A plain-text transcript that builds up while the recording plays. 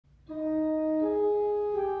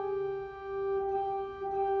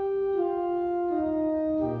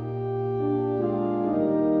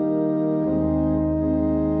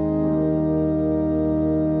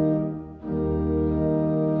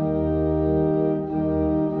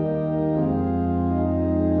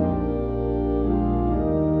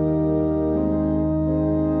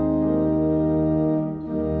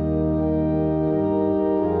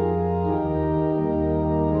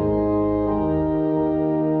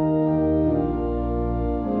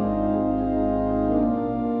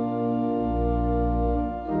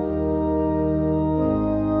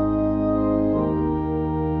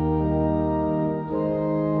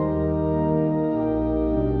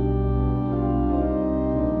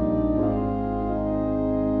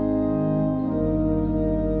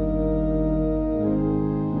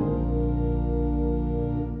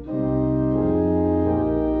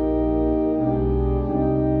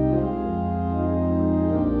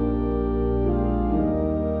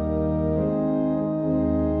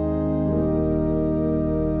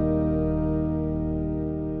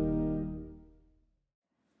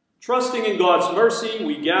Trusting in God's mercy,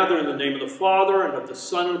 we gather in the name of the Father, and of the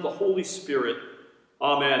Son, and of the Holy Spirit.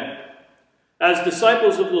 Amen. As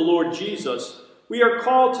disciples of the Lord Jesus, we are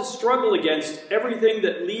called to struggle against everything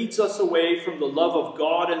that leads us away from the love of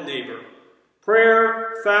God and neighbor.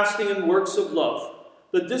 Prayer, fasting, and works of love,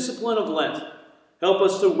 the discipline of Lent, help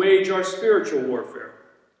us to wage our spiritual warfare.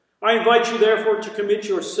 I invite you, therefore, to commit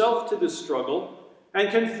yourself to this struggle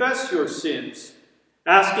and confess your sins,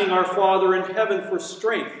 asking our Father in heaven for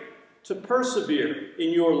strength to persevere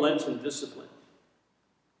in your Lenten discipline.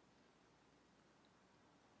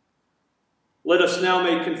 Let us now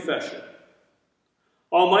make confession.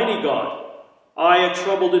 Almighty God, I, a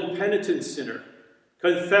troubled and penitent sinner,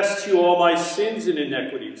 confess to you all my sins and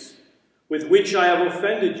iniquities, with which I have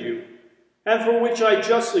offended you, and for which I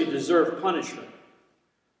justly deserve punishment.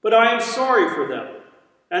 But I am sorry for them,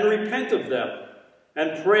 and repent of them,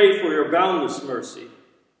 and pray for your boundless mercy.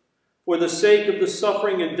 For the sake of the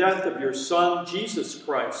suffering and death of your Son, Jesus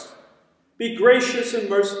Christ, be gracious and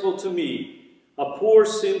merciful to me, a poor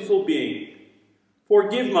sinful being.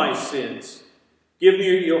 Forgive my sins. Give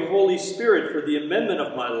me your Holy Spirit for the amendment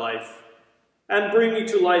of my life, and bring me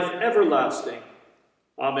to life everlasting.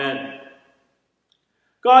 Amen.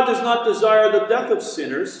 God does not desire the death of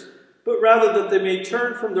sinners, but rather that they may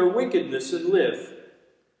turn from their wickedness and live.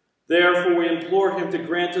 Therefore we implore him to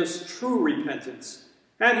grant us true repentance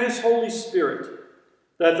and his Holy Spirit,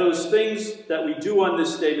 that those things that we do on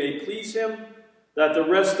this day may please him, that the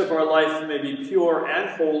rest of our life may be pure and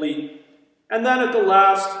holy, and that at the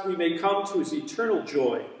last we may come to his eternal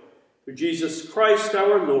joy. Through Jesus Christ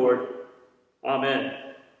our Lord. Amen.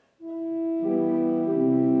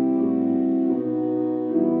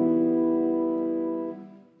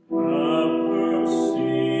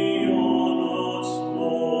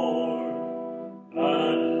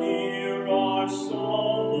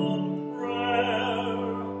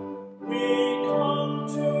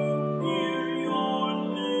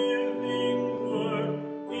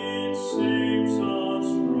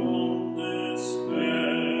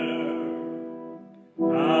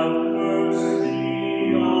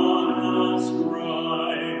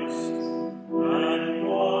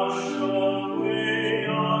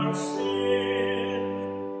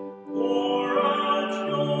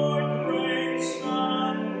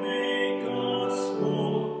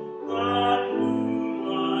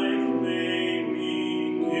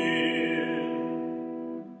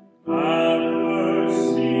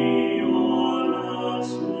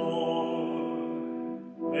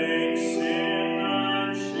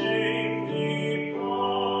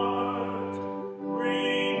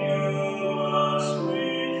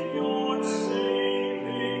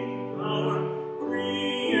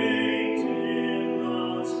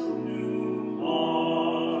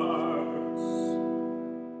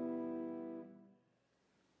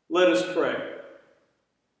 Let us pray.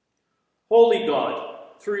 Holy God,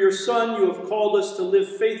 through your Son you have called us to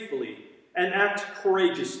live faithfully and act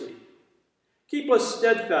courageously. Keep us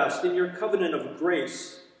steadfast in your covenant of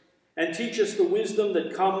grace, and teach us the wisdom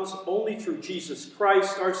that comes only through Jesus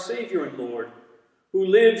Christ, our Savior and Lord, who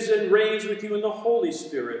lives and reigns with you in the Holy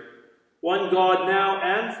Spirit, one God now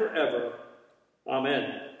and forever.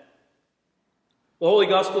 Amen. The Holy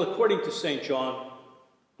Gospel according to St. John.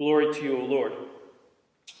 Glory to you, O Lord.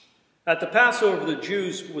 At the Passover, the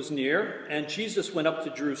Jews was near, and Jesus went up to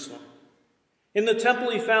Jerusalem. In the temple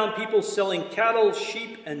he found people selling cattle,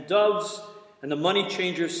 sheep, and doves, and the money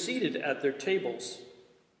changers seated at their tables.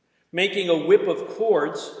 Making a whip of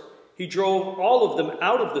cords, he drove all of them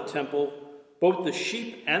out of the temple, both the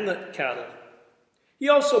sheep and the cattle. He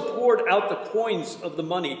also poured out the coins of the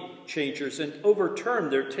money changers and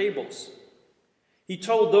overturned their tables. He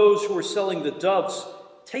told those who were selling the doves,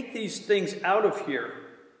 "Take these things out of here.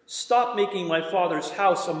 Stop making my Father's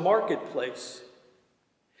house a marketplace."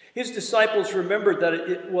 His disciples remembered that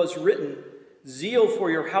it was written, "Zeal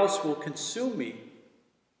for your house will consume me."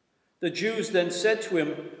 The Jews then said to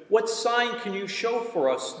him, "What sign can you show for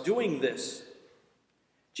us doing this?"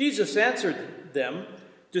 Jesus answered them,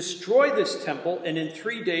 "Destroy this temple, and in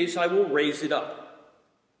 3 days I will raise it up."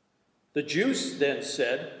 The Jews then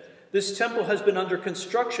said, "This temple has been under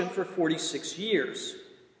construction for 46 years.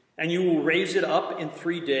 And you will raise it up in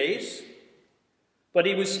 3 days?" But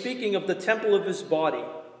he was speaking of the temple of his body.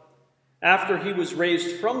 After he was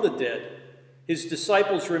raised from the dead, his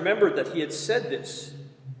disciples remembered that he had said this,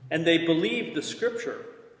 and they believed the scripture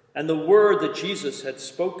and the word that Jesus had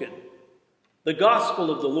spoken. The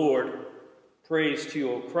gospel of the Lord. Praise to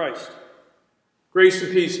you, O Christ. Grace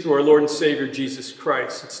and peace to our Lord and Savior, Jesus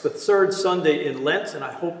Christ. It's the third Sunday in Lent, and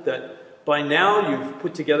I hope that by now you've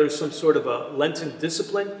put together some sort of a Lenten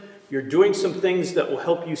discipline. you're doing some things that will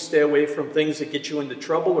help you stay away from things that get you into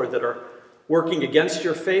trouble or that are working against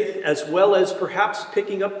your faith, as well as perhaps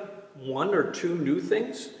picking up one or two new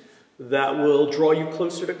things that will draw you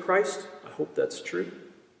closer to Christ. I hope that's true.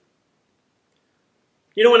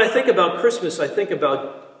 You know, when I think about Christmas, I think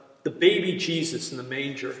about the baby Jesus in the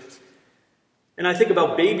manger. And I think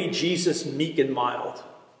about baby Jesus meek and mild.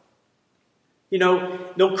 You know,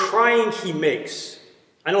 no crying he makes.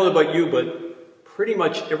 I don't know about you, but pretty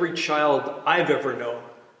much every child I've ever known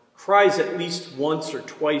cries at least once or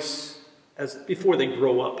twice before they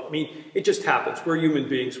grow up. I mean, it just happens. We're human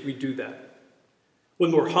beings. We do that.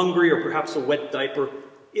 When we're hungry or perhaps a wet diaper,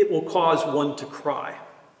 it will cause one to cry.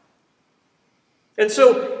 And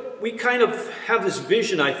so we kind of have this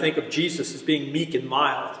vision, I think, of Jesus as being meek and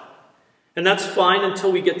mild. And that's fine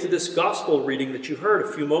until we get to this gospel reading that you heard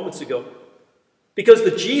a few moments ago. Because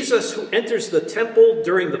the Jesus who enters the temple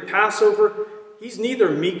during the Passover, he's neither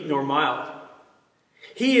meek nor mild.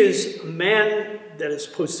 He is a man that is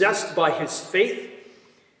possessed by his faith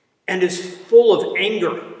and is full of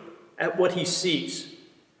anger at what he sees.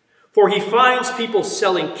 For he finds people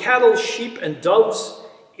selling cattle, sheep, and doves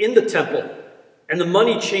in the temple, and the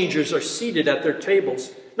money changers are seated at their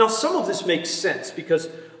tables. Now, some of this makes sense because,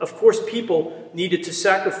 of course, people needed to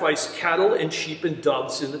sacrifice cattle and sheep and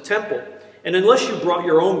doves in the temple. And unless you brought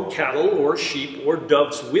your own cattle or sheep or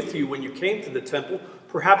doves with you when you came to the temple,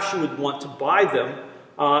 perhaps you would want to buy them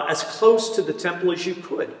as close to the temple as you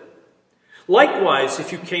could. Likewise,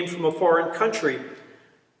 if you came from a foreign country,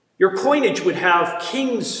 your coinage would have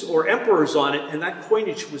kings or emperors on it, and that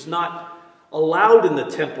coinage was not allowed in the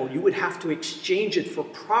temple. You would have to exchange it for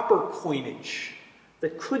proper coinage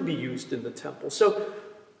that could be used in the temple. So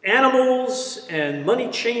animals and money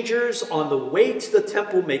changers on the way to the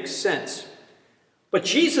temple make sense. But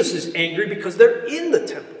Jesus is angry because they're in the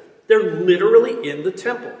temple. They're literally in the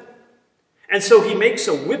temple. And so he makes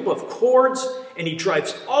a whip of cords and he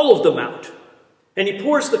drives all of them out. And he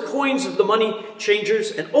pours the coins of the money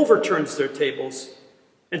changers and overturns their tables.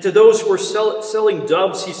 And to those who are selling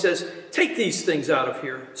doves, he says, "Take these things out of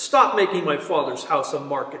here. Stop making my Father's house a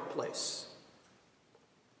marketplace."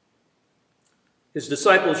 His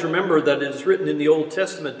disciples remember that it is written in the Old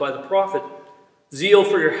Testament by the prophet, "Zeal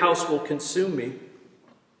for your house will consume me."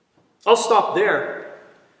 I'll stop there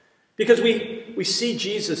because we see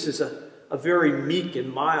Jesus as a very meek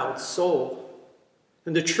and mild soul.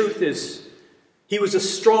 And the truth is, he was a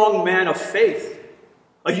strong man of faith,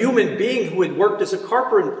 a human being who had worked as a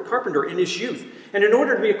carpenter in his youth. And in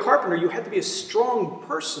order to be a carpenter, you had to be a strong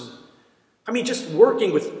person. I mean, just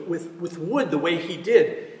working with wood the way he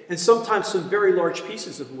did, and sometimes some very large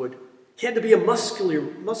pieces of wood. He had to be a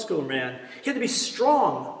muscular man. He had to be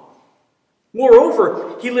strong.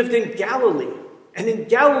 Moreover, he lived in Galilee. And in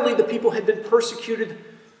Galilee, the people had been persecuted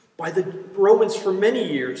by the Romans for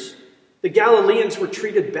many years. The Galileans were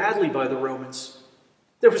treated badly by the Romans.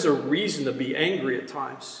 There was a reason to be angry at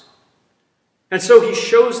times. And so he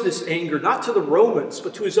shows this anger not to the Romans,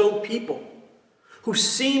 but to his own people, who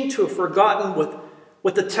seemed to have forgotten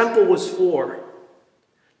what the temple was for.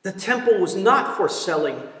 The temple was not for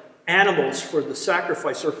selling animals for the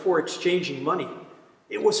sacrifice or for exchanging money.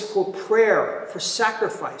 It was for prayer, for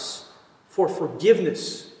sacrifice, for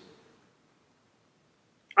forgiveness.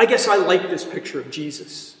 I guess I like this picture of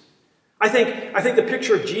Jesus. I think the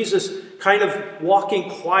picture of Jesus kind of walking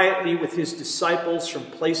quietly with his disciples from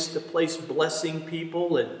place to place, blessing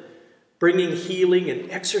people and bringing healing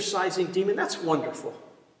and exorcising demons, that's wonderful.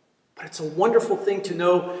 But it's a wonderful thing to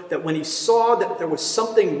know that when he saw that there was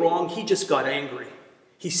something wrong, he just got angry.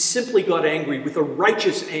 He simply got angry with a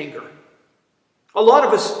righteous anger. A lot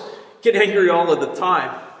of us get angry all of the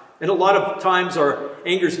time. And a lot of times our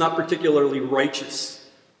anger is not particularly righteous.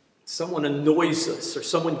 Someone annoys us or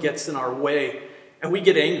someone gets in our way and we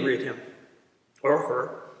get angry at him or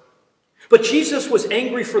her. But Jesus was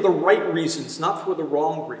angry for the right reasons, not for the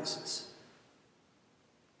wrong reasons.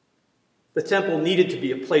 The temple needed to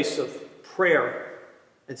be a place of prayer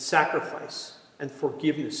and sacrifice and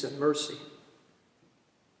forgiveness and mercy.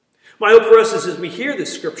 My hope for us is as we hear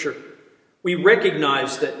this scripture, we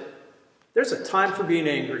recognize that there's a time for being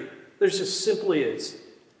angry. There just simply is.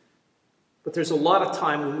 But there's a lot of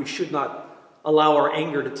time when we should not allow our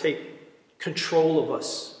anger to take control of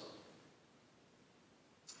us.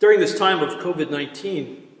 During this time of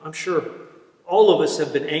COVID-19, I'm sure all of us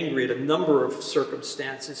have been angry at a number of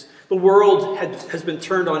circumstances. The world has been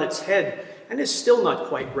turned on its head and is still not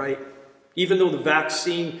quite right. Even though the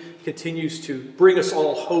vaccine continues to bring us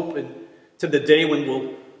all hope and to the day when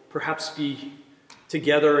we'll perhaps be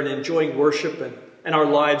together and enjoying worship and our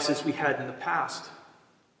lives as we had in the past.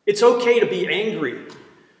 It's okay to be angry.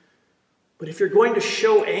 But if you're going to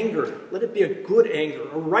show anger, let it be a good anger,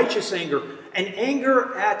 a righteous anger, an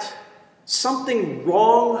anger at something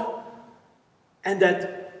wrong and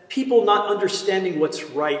at people not understanding what's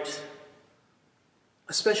right,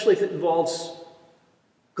 especially if it involves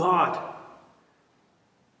God.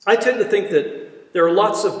 I tend to think that there are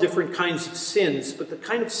lots of different kinds of sins, but the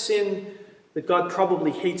kind of sin that God probably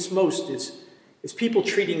hates most is people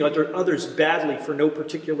treating others badly for no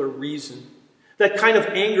particular reason. That kind of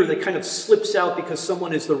anger that kind of slips out because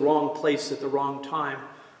someone is the wrong place at the wrong time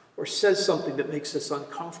or says something that makes us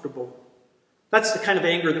uncomfortable. That's the kind of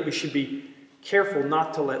anger that we should be careful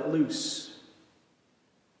not to let loose.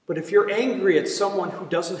 But if you're angry at someone who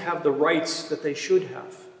doesn't have the rights that they should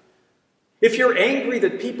have, if you're angry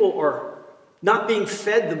that people are not being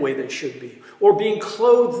fed the way they should be, or being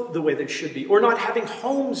clothed the way they should be, or not having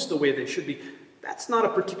homes the way they should be, that's not a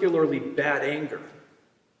particularly bad anger.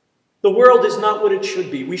 The world is not what it should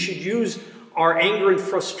be. We should use our anger and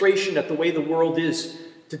frustration at the way the world is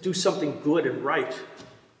to do something good and right,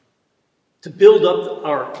 to build up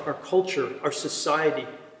our culture, our society,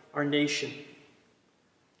 our nation.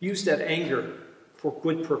 Use that anger for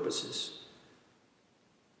good purposes,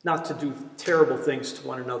 not to do terrible things to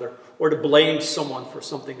one another or to blame someone for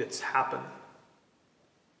something that's happened.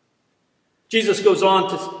 Jesus goes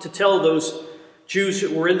on to tell those Jews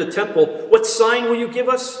who were in the temple, "What sign will you give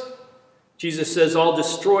us?" Jesus says, "I'll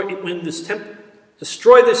destroy this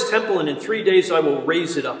temple, and in 3 days I will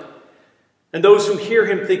raise it up." And those who hear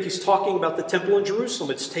him think he's talking about the temple in Jerusalem.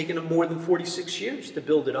 It's taken him more than 46 years to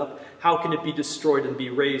build it up. How can it be destroyed and be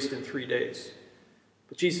raised in 3 days?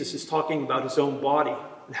 But Jesus is talking about his own body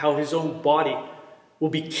and how his own body will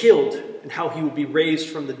be killed and how he will be raised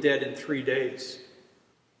from the dead in 3 days.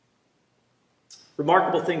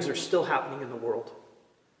 Remarkable things are still happening in the world.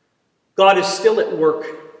 God is still at work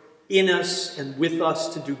in us and with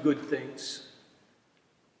us to do good things.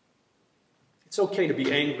 It's okay to be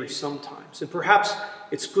angry sometimes, and perhaps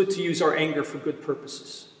it's good to use our anger for good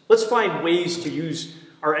purposes. Let's find ways to use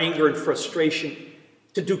our anger and frustration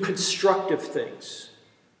to do constructive things,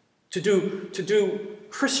 to do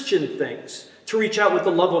Christian things, to reach out with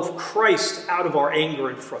the love of Christ out of our anger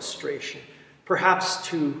and frustration, perhaps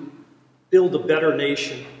to build a better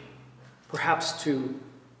nation, perhaps to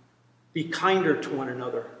be kinder to one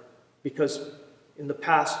another, because in the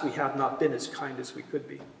past we have not been as kind as we could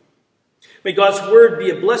be. May God's word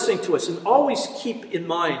be a blessing to us, and always keep in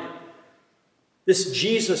mind this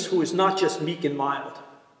Jesus who is not just meek and mild,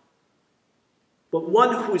 but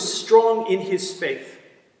one who is strong in his faith,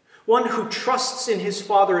 one who trusts in his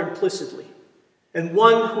Father implicitly, and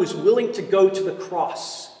one who is willing to go to the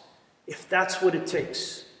cross if that's what it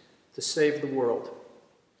takes to save the world.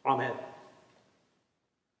 Amen.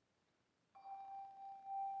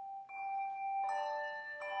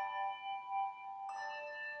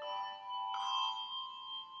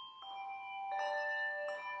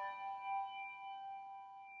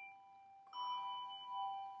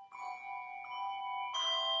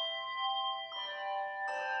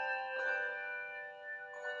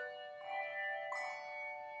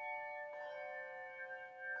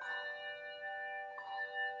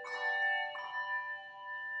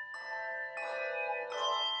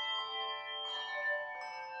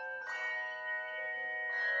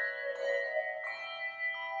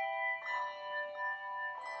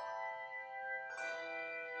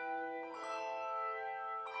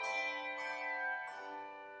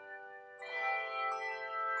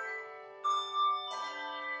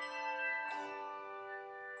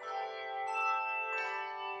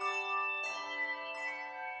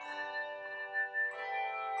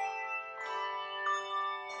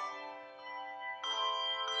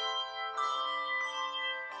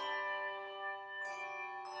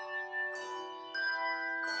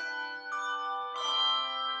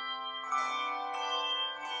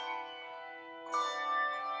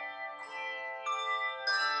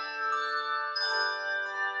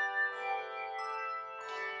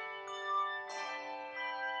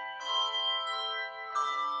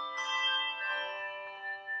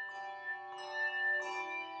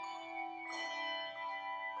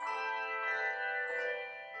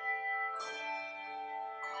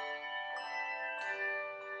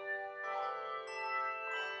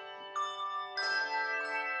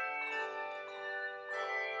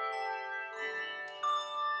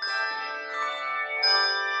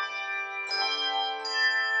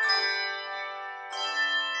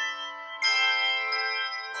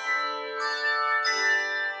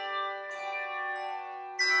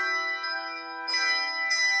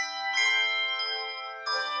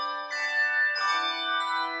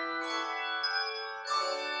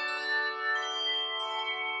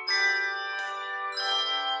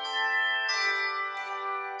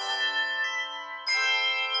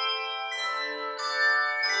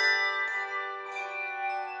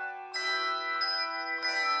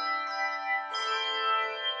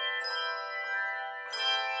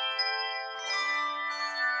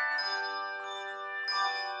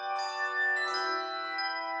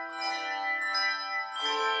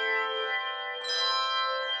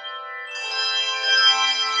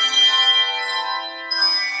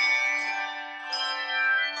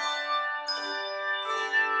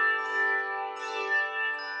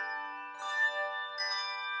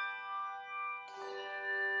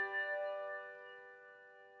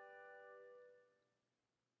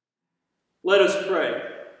 Let us pray.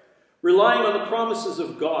 Relying on the promises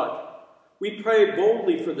of God, we pray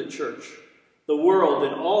boldly for the church, the world,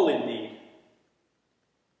 and all in need.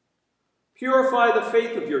 Purify the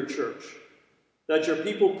faith of your church, that your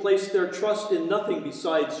people place their trust in nothing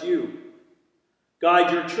besides you.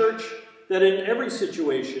 Guide your church that in every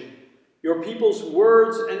situation, your people's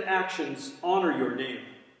words and actions honor your name.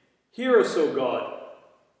 Hear us, O God.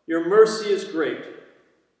 Your mercy is great.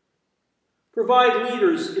 Provide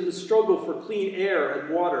leaders in the struggle for clean air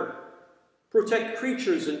and water. Protect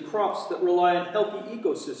creatures and crops that rely on healthy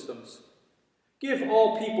ecosystems. Give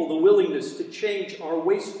all people the willingness to change our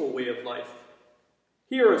wasteful way of life.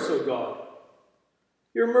 Hear us, O God.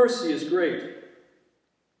 Your mercy is great.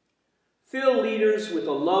 Fill leaders with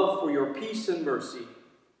a love for your peace and mercy.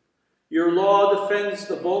 Your law defends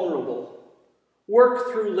the vulnerable.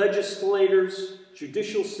 Work through legislators,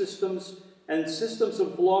 judicial systems, and systems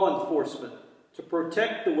of law enforcement to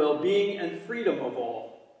protect the well-being and freedom of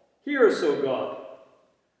all. Hear us, O God.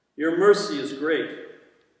 Your mercy is great.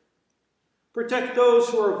 Protect those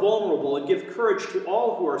who are vulnerable and give courage to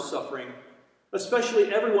all who are suffering,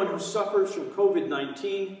 especially everyone who suffers from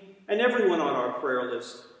COVID-19 and everyone on our prayer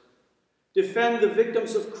list. Defend the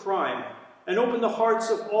victims of crime and open the hearts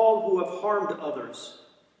of all who have harmed others.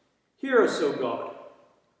 Hear us, O God.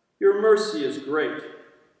 Your mercy is great.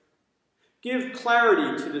 Give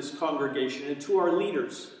clarity to this congregation and to our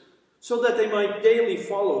leaders, so that they might daily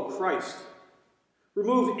follow Christ.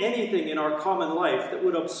 Remove anything in our common life that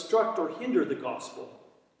would obstruct or hinder the gospel.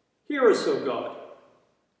 Hear us, O God.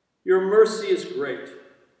 Your mercy is great.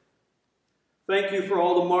 Thank you for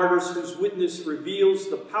all the martyrs whose witness reveals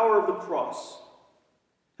the power of the cross.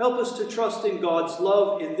 Help us to trust in God's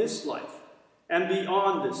love in this life and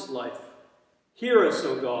beyond this life. Hear us,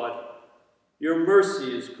 O God. Your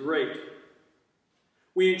mercy is great.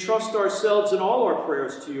 We entrust ourselves and all our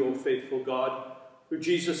prayers to you, O faithful God, through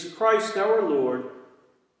Jesus Christ our Lord.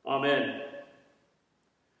 Amen.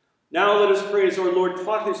 Now let us pray as our Lord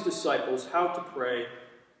taught his disciples how to pray.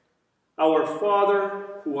 Our Father,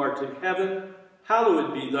 who art in heaven,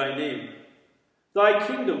 hallowed be thy name. Thy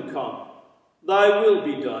kingdom come, thy will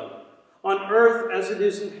be done, on earth as it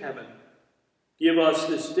is in heaven. Give us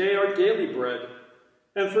this day our daily bread,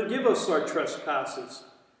 and forgive us our trespasses,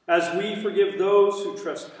 as we forgive those who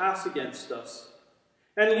trespass against us.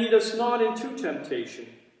 And lead us not into temptation,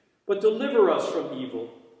 but deliver us from evil.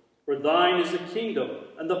 For thine is the kingdom,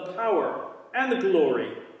 and the power, and the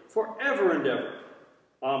glory, forever and ever.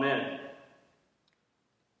 Amen.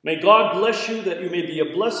 May God bless you, that you may be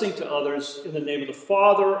a blessing to others, in the name of the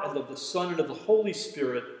Father, and of the Son, and of the Holy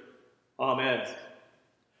Spirit. Amen.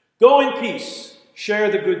 Go in peace.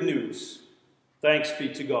 Share the good news. Thanks be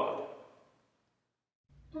to God.